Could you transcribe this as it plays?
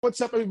What's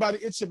up, everybody?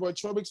 It's your boy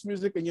Trobix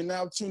Music, and you're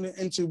now tuning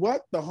into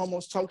what? The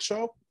Homos Talk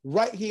Show,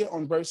 right here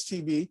on Verse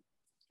TV.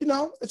 You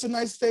know, it's a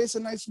nice day, it's a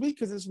nice week,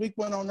 because it's week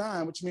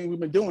 109, which means we've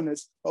been doing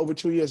this over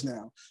 2 years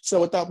now. So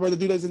without further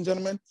ado, ladies and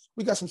gentlemen,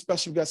 we got some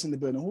special guests in the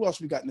building. Who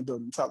else we got in the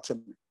building? Talk to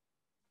me.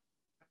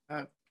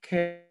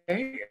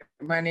 Okay,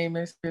 my name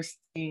is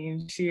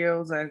Christine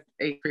Shields,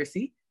 a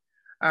Chrissy.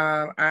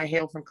 I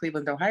hail from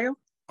Cleveland, Ohio.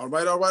 All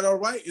right.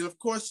 And of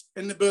course,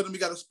 in the building, we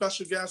got a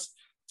special guest.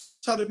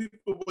 Tell the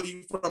people where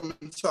you from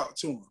and talk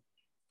to them.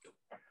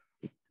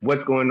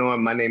 What's going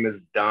on? My name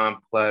is Don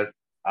Plus.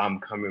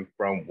 I'm coming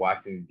from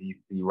Washington,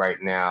 D.C. right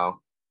now,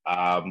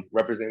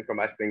 representing for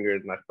my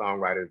singers, my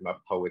songwriters, my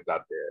poets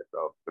out there.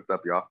 So what's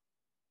up, y'all?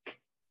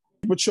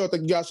 But sure,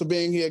 thank you guys for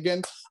being here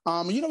again.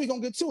 We're going to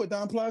get to it,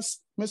 Don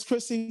Plus, Miss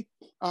Chrissy.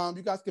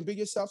 You guys can be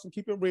yourselves and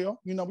keep it real.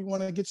 You know, we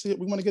want to get to it.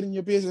 We want to get in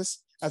your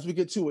business as we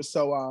get to it.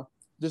 So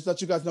just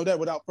let you guys know that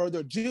without further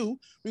ado,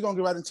 we're going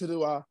to get right into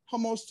the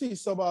Homos Tea.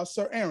 So,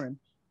 Sir Aaron,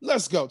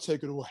 let's go.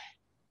 Take it away.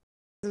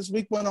 This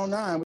week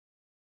 109.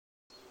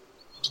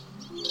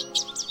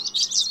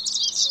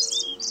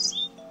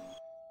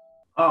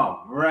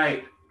 All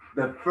right.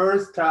 The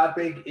first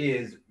topic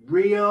is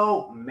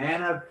Real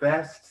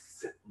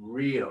Manifests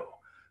Real,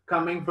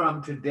 coming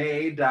from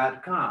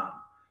today.com.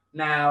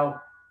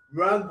 Now,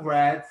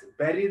 Rugrats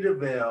Betty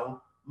DeVille,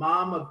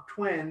 mom of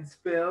twins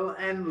Phil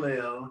and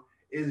Lil,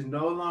 is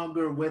no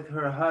longer with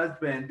her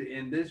husband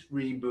in this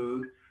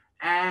reboot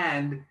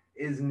and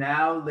is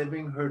now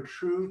living her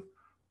truth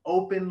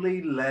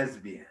openly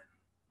lesbian.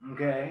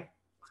 Okay?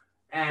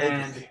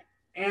 And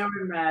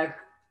Aaron Mack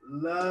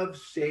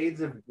loves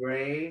Shades of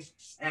Grey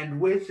and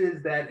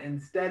wishes that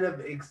instead of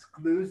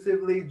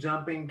exclusively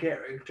jumping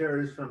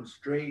characters from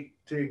straight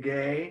to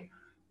gay,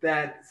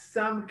 that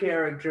some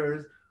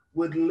characters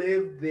would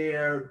live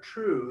their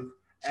truth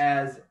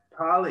as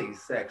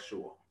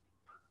polysexual.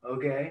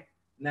 Okay?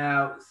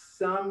 Now,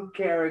 some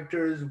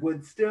characters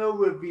would still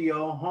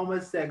reveal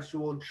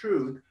homosexual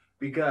truth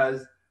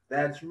because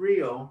that's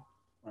real,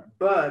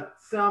 but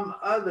some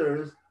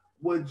others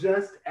would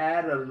just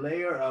add a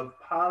layer of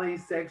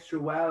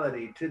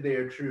polysexuality to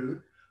their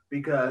truth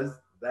because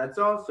that's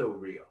also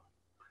real.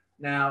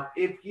 Now,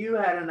 if you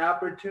had an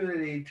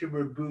opportunity to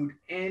reboot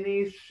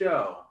any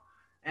show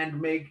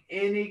and make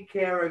any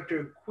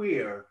character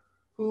queer,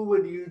 who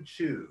would you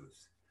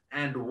choose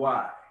and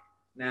why?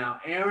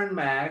 Now, Aaron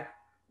Mack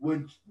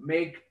would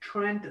make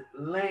Trent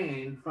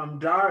Lane from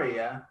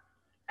Daria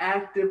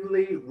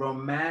actively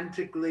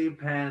romantically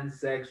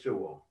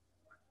pansexual.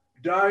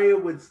 Daria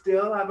would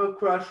still have a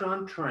crush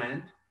on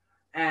Trent,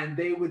 and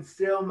they would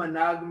still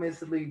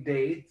monogamously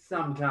date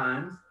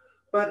sometimes,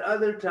 but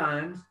other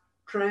times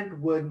Trent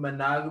would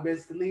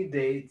monogamously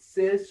date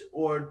cis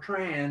or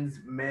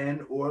trans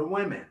men or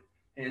women,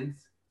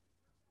 hence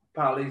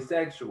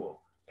polysexual,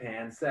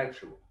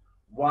 pansexual.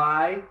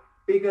 Why?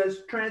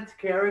 Because Trent's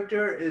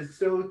character is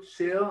so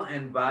chill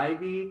and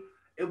vibey,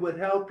 it would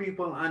help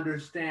people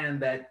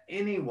understand that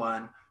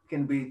anyone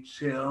can be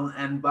chill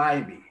and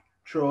vibey.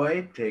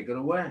 Troy, take it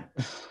away.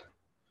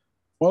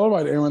 Well, all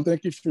right, Aaron,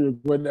 thank you for your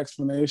great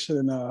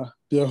explanation and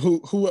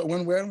who, what,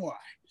 when, where, and why.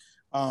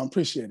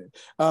 Appreciate it.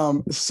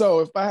 So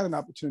if I had an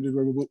opportunity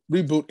to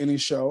reboot any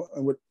show,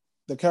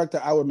 the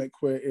character I would make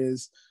queer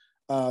is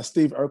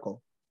Steve Urkel.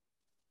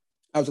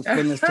 I was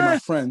explaining this to my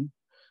friend.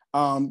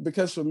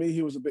 Because for me,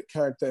 he was a big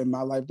character in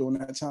my life during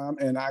that time,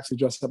 and I actually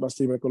dressed up as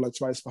Steve Urkel like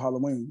twice for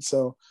Halloween.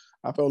 So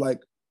I feel like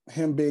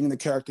him being the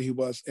character he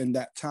was in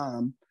that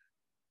time,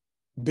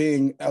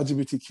 being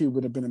LGBTQ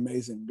would have been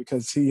amazing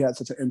because he had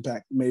such an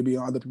impact maybe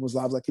on other people's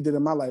lives like he did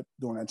in my life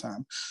during that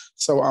time.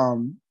 So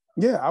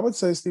yeah, I would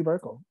say Steve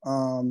Urkel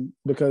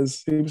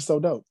because he was so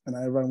dope and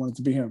everybody wanted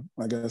to be him.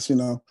 I guess,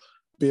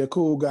 be a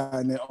cool guy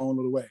in their own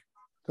little way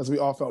because we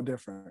all felt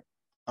different.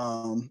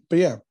 But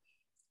yeah.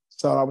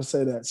 So I would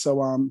say that.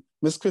 So,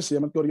 Miss Chrissy,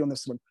 I'm gonna go to you on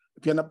this one.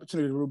 If you had an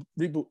opportunity to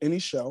reboot any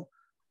show,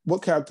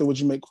 what character would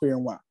you make queer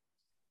and why?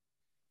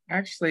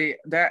 Actually,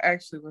 that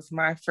was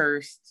my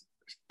first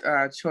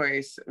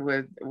choice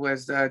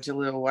was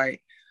Jaleel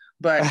White,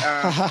 but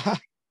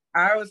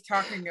I was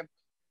talking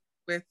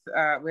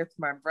with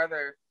my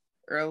brother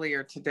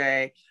earlier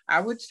today. I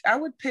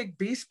would pick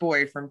Beast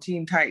Boy from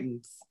Teen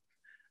Titans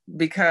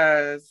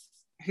because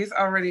he's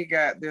already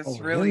got this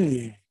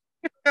really.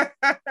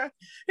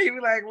 He'd be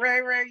like,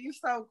 Ray, you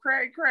so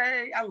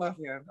cray. I love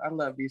him. I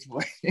love Beast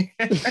Boy.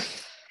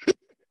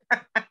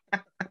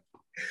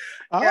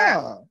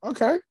 Yeah.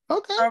 Okay.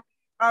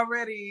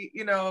 Already,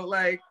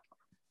 like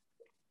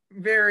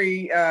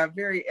very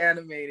very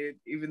animated,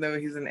 even though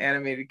he's an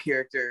animated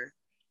character.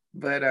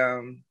 But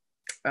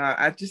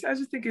I just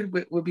think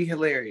it would be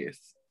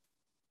hilarious.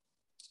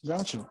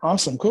 Gotcha.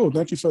 Awesome. Cool.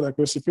 Thank you for that,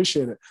 Chris.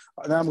 Appreciate it.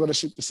 Now I'm going to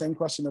shoot the same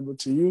question over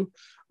to you.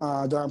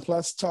 Don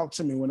Plus, talk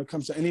to me when it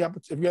comes to if you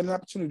had an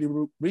opportunity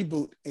to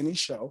reboot any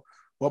show,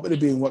 what would it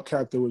be and what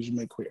character would you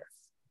make queer?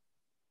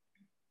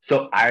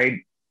 So I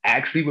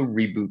actually would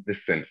reboot The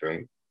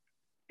Simpsons,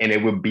 and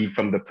it would be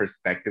from the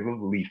perspective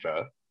of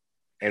Lisa,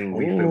 and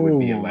Lisa would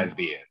be a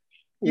lesbian.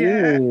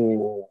 Yeah.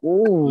 Ooh.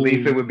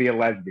 Lisa would be a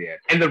lesbian.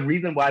 And the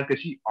reason why is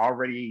because she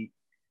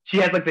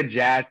has like the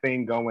jazz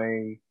thing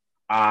going.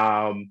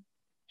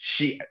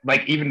 She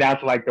like even down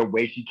to like the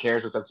way she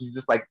carries herself. She's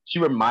just like she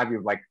reminds me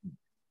of like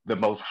the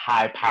most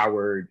high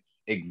powered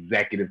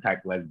executive type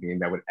lesbian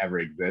that would ever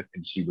exist,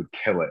 and she would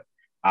kill it.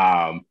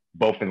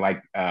 Both in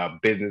like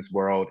business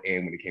world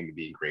and when it came to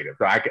being creative.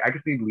 So I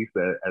could see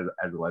Lisa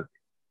as a lesbian.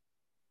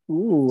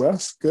 Ooh,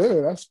 that's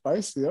good. That's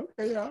spicy.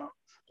 Okay, yeah.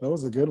 That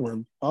was a good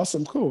one.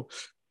 Awesome, cool.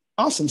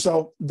 Awesome.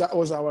 So that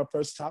was our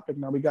first topic.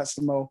 Now we got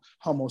some more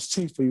hummus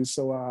tea for you.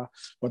 So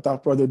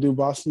without further ado,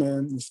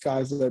 Bossman, the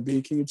skies that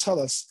be, can you tell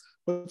us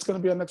what's going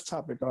to be our next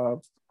topic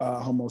of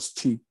hummus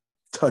tea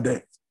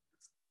today?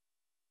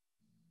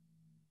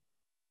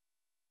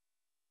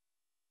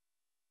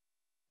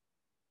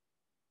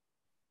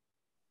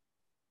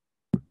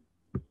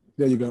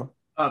 There you go.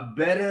 A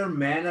Better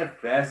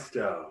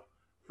Manifesto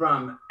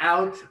from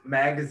Out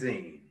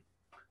Magazine.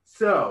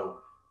 So,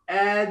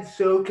 ads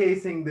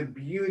showcasing the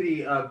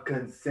beauty of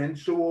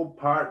consensual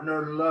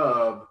partner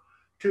love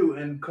to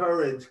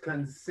encourage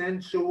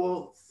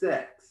consensual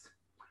sex.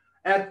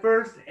 At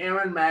first,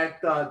 Aaron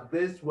Mack thought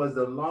this was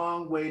a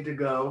long way to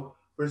go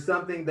for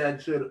something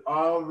that should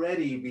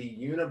already be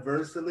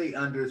universally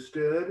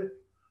understood,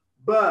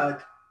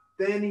 but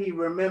then he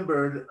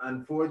remembered,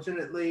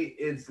 unfortunately,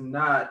 it's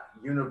not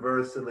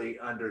universally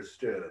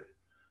understood.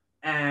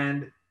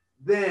 And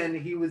then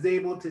he was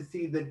able to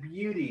see the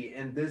beauty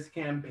in this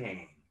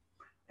campaign.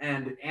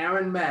 And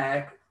Aaron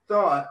Mack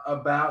thought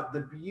about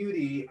the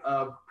beauty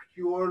of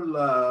pure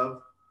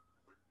love.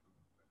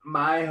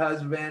 My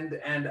husband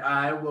and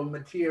I will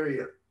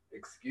materialize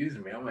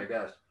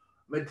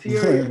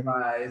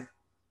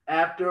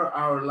after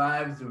our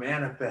lives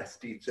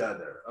manifest each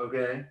other,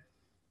 okay?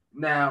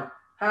 Now,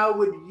 how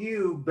would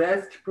you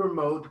best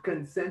promote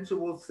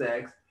consensual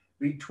sex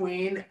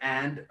between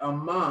and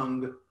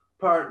among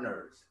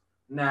partners?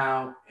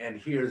 Now, and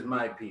here's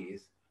my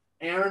piece.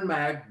 Aaron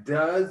Mack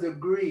does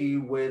agree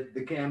with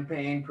the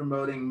campaign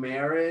promoting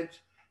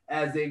marriage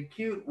as a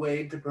cute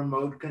way to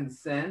promote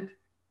consent.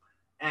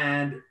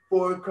 And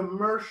for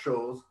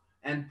commercials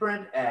and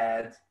print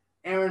ads,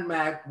 Aaron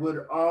Mack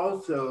would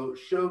also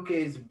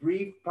showcase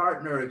brief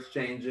partner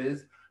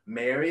exchanges,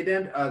 married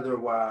and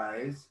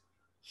otherwise,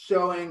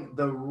 showing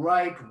the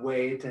right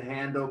way to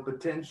handle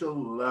potential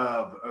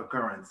love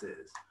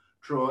occurrences.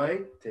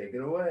 Troy, take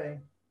it away.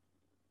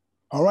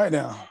 All right,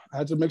 now I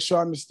had to make sure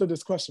I understood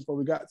this question before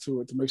we got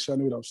to it to make sure I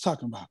knew what I was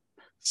talking about.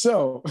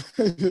 So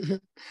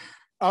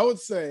I would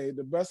say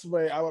the best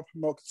way I would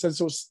promote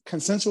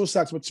consensual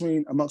sex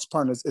between amongst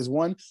partners is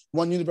one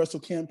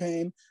universal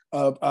campaign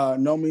of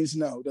No Means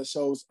No that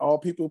shows all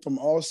people from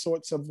all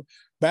sorts of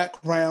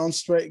backgrounds,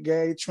 straight,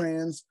 gay,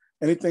 trans,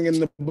 anything in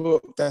the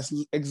book that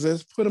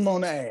exists, put them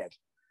on the ad.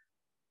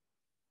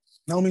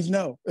 No means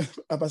no.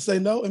 If I say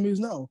no, it means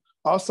no.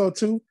 Also,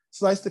 two,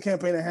 slice the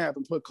campaign in half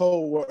and put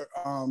code word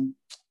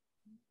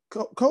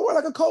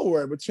like a code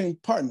word between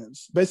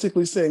partners,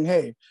 basically saying,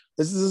 hey,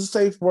 this is a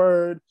safe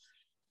word.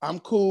 I'm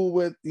cool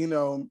with,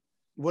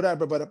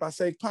 whatever, but if I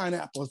say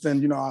pineapples, then,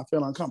 I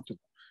feel uncomfortable.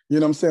 You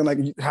know what I'm saying? Like,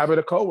 have it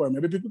a code word.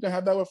 Maybe people can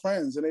have that with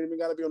friends. It ain't even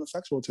got to be on a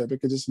sexual tip.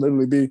 It could just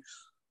literally be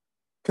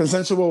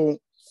consensual.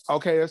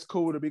 Okay, it's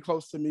cool to be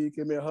close to me,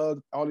 give me a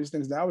hug, all these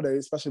things nowadays,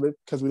 especially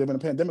because we live in a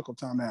pandemical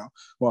time now.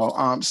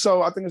 Well,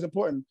 so I think it's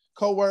important.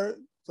 Code word,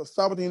 so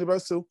start with the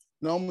universal,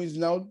 no means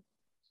no,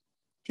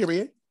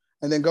 period.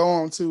 And then go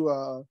on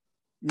to,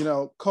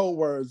 code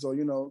words or,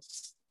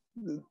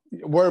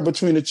 word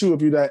between the two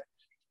of you that,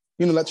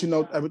 let you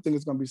know everything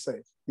is going to be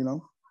safe,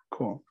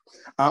 Cool.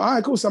 All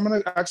right, cool. So I'm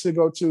going to actually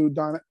go to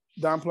Don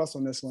Plus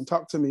on this one.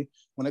 Talk to me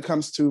when it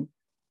comes to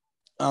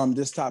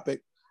this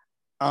topic.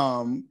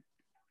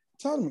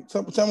 Tell me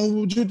what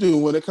would you do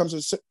when it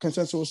comes to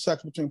consensual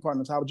sex between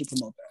partners? How would you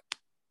promote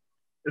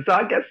that? So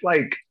I guess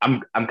like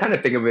I'm kind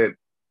of thinking of it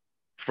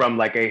from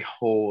like a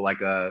whole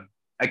like a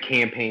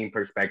campaign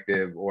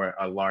perspective or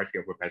a large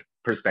scale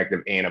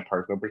perspective and a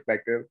personal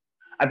perspective.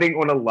 I think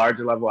on a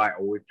larger level, I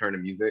always turn to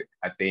music.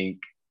 I think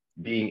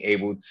being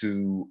able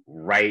to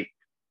write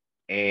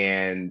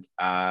and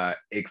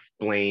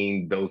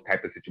explain those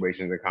type of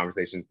situations and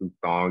conversations through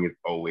song is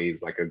always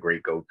like a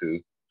great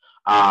go-to.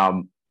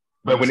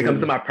 But when it comes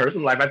to my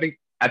personal life,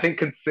 I think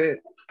consent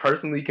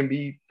personally can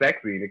be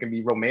sexy and it can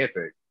be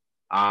romantic.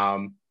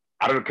 I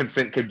don't know,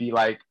 consent could be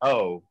like,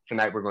 oh,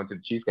 tonight we're going to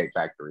the Cheesecake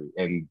Factory.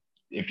 And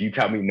if you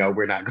tell me no,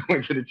 we're not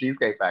going to the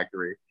Cheesecake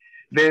Factory,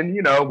 then,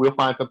 we'll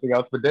find something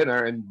else for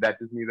dinner. And that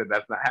just means that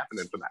that's not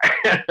happening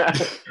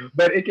tonight.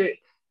 But it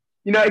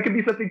could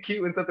be something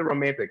cute and something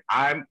romantic.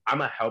 I'm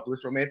a helpless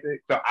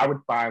romantic. So I would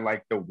find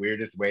like the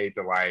weirdest way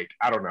to like,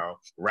 I don't know,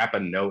 wrap a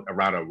note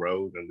around a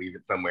rose and leave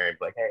it somewhere and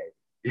be like, hey,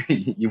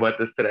 you want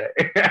this today?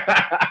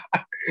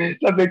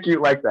 Something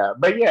cute like that.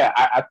 But yeah,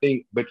 I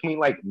think between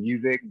like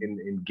music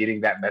and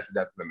getting that message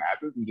out to the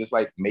masses and just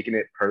like making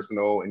it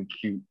personal and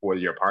cute for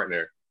your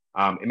partner,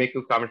 it makes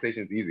those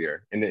conversations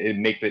easier and it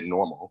makes it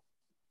normal.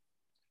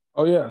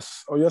 Oh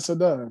yes. Oh yes, it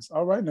does.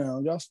 All right now,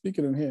 y'all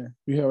speaking in here.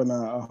 We having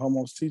a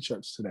homos tea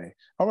church today.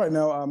 All right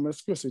now,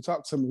 Ms. Christie,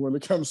 talk to me when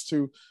it comes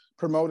to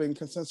promoting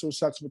consensual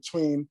sex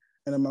between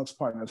and amongst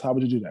partners. How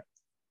would you do that?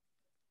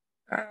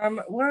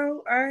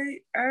 Well,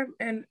 I'm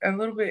in a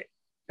little bit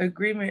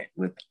agreement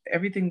with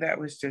everything that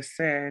was just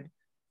said.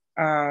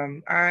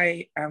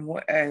 I am,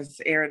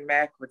 as Aaron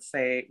Mack would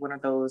say, one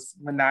of those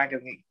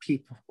monogamy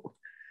people.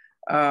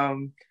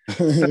 So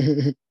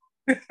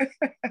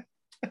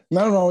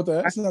Nothing wrong with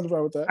that. There's nothing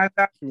wrong with that. I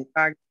thought,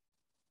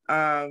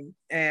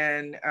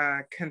 and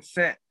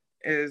consent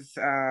is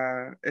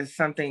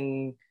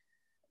something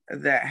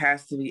that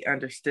has to be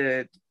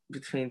understood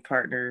between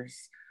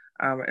partners.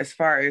 As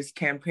far as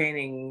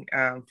campaigning,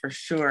 for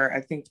sure,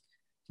 I think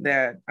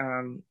that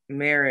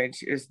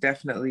marriage is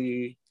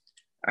definitely,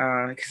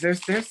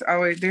 because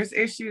there's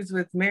issues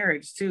with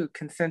marriage too,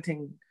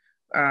 consenting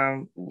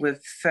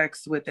with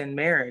sex within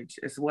marriage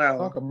as well.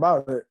 Talk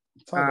about it.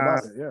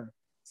 Yeah.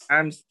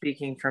 I'm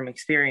speaking from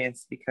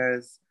experience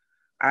because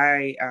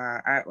I'm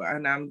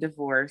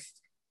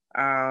divorced,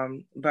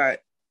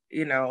 but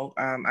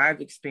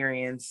I've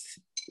experienced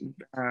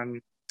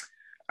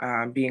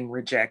being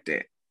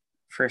rejected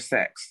for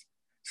sex.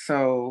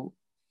 So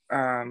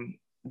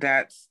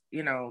that's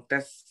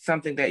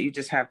something that you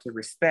just have to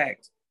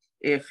respect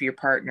if your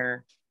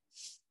partner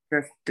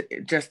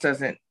just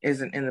isn't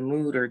in the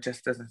mood or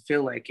just doesn't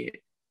feel like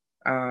it.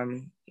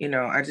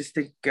 I just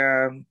think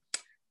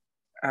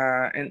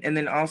and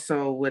then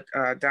also what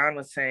Don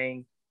was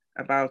saying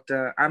about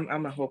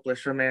I'm a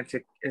hopeless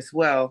romantic as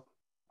well.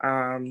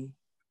 The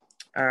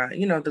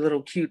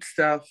little cute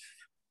stuff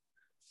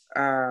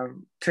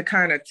to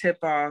kind of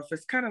tip off.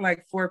 It's kind of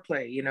like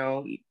foreplay,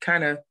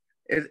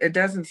 it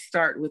doesn't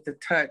start with a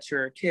touch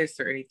or a kiss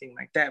or anything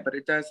like that, but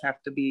it does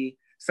have to be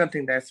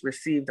something that's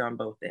received on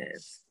both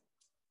ends.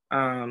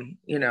 And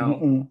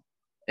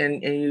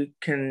you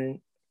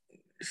can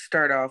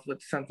start off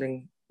with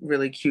something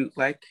really cute,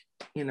 like,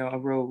 a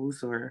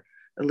rose or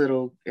a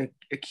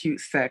cute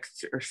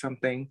sext or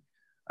something.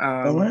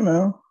 Right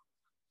now.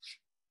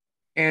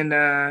 And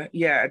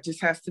it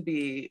just has to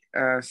be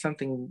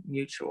something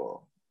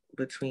mutual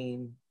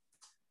between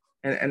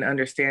and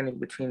understanding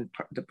between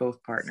the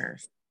both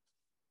partners.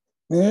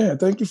 Yeah,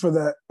 thank you for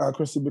that,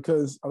 Christy,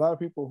 because a lot of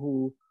people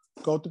who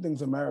go through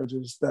things in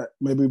marriages that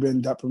maybe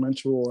been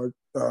detrimental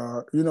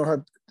or,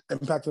 have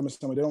impacted them in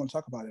some way, they don't want to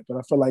talk about it. But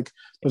I feel like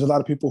there's a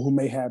lot of people who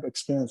may have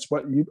experienced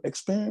what you've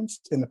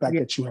experienced and the fact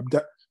that you have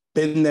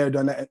been there,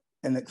 done that,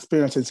 and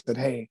experienced it and said,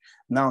 hey,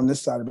 now on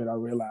this side of it, I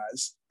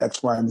realize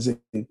X, Y, and Z.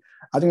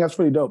 I think that's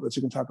pretty dope that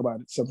you can talk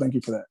about it. So thank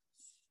you for that.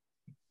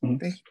 Mm-hmm.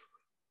 Thank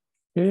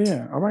you.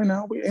 Yeah. All right,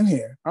 now we're in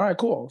here. All right,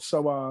 cool.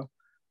 So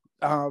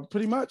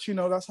pretty much,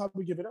 that's how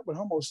we give it up with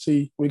Homos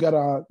Tea. We got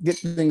to get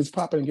things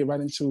popping and get right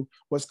into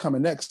what's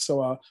coming next.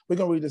 So we're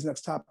going to read this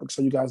next topic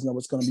so you guys know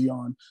what's going to be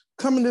on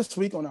coming this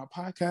week on our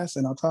podcast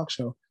and our talk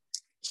show.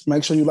 Just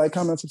make sure you like,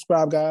 comment, and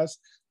subscribe, guys,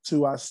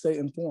 to stay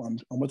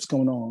informed on what's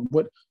going on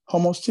with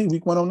Homos Tea,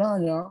 week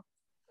 109, y'all.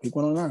 Week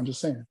 109,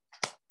 just saying.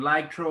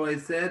 Like Troy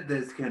said,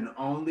 this can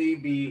only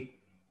be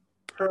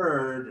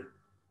heard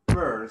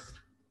first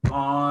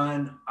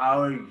on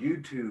our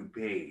YouTube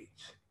page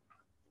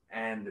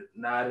and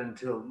not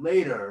until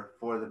later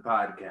for the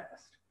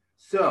podcast.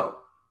 So,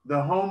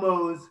 the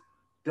Homos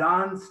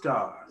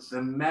Dawnstar,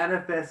 the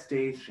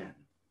manifestation.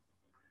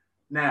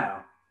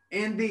 Now,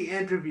 in the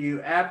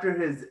interview after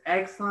his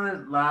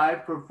excellent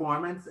live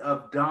performance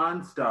of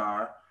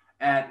Dawnstar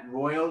at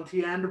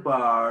Royalty and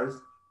Bars,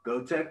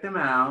 go check them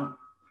out,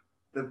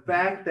 the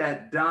fact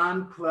that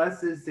Don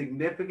Plus's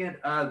significant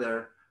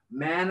other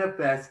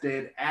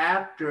manifested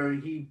after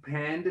he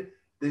penned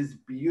this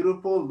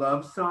beautiful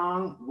love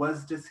song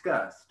was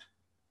discussed.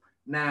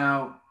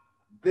 Now,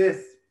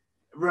 this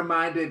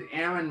reminded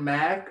Aaron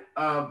Mack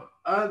of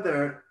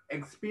other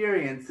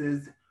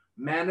experiences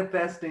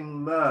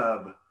manifesting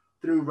love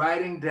through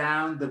writing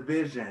down the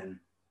vision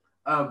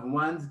of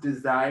one's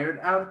desired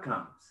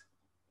outcomes.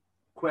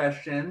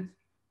 Questions: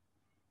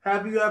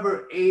 have you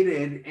ever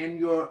aided in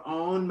your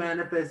own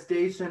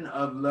manifestation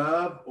of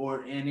love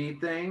or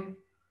anything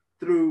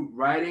through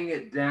writing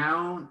it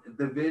down,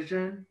 the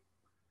vision?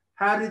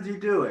 How did you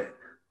do it?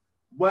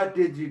 What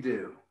did you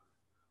do?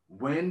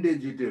 When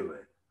did you do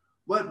it?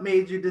 What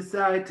made you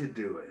decide to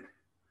do it?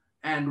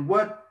 And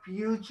what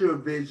future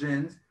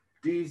visions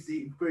do you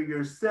see for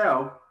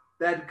yourself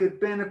that could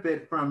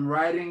benefit from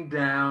writing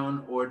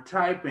down or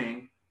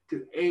typing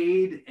to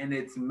aid in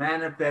its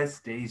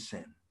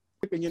manifestation?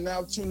 And you're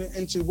now tuning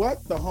into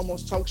what? The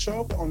Homos Talk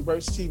Show on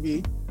Verse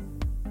TV.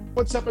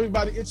 What's up,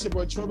 everybody? It's your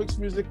boy, Trobix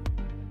Music.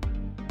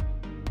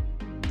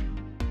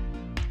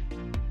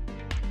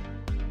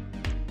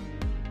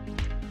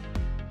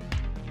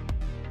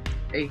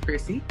 Hey,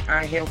 Chrissy.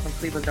 I hail from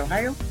Cleveland,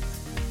 Ohio.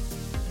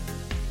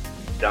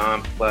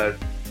 Don Plus.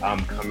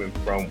 I'm coming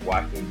from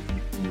Washington,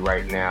 D.C.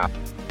 right now.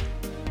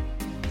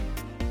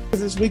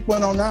 This is week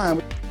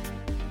 109.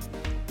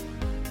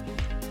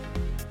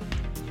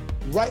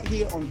 Right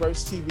here on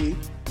Verse TV.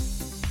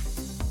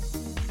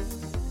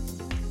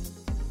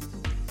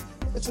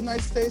 it's a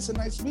nice day, it's a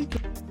nice week.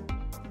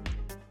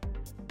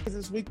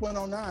 It's week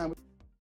 109.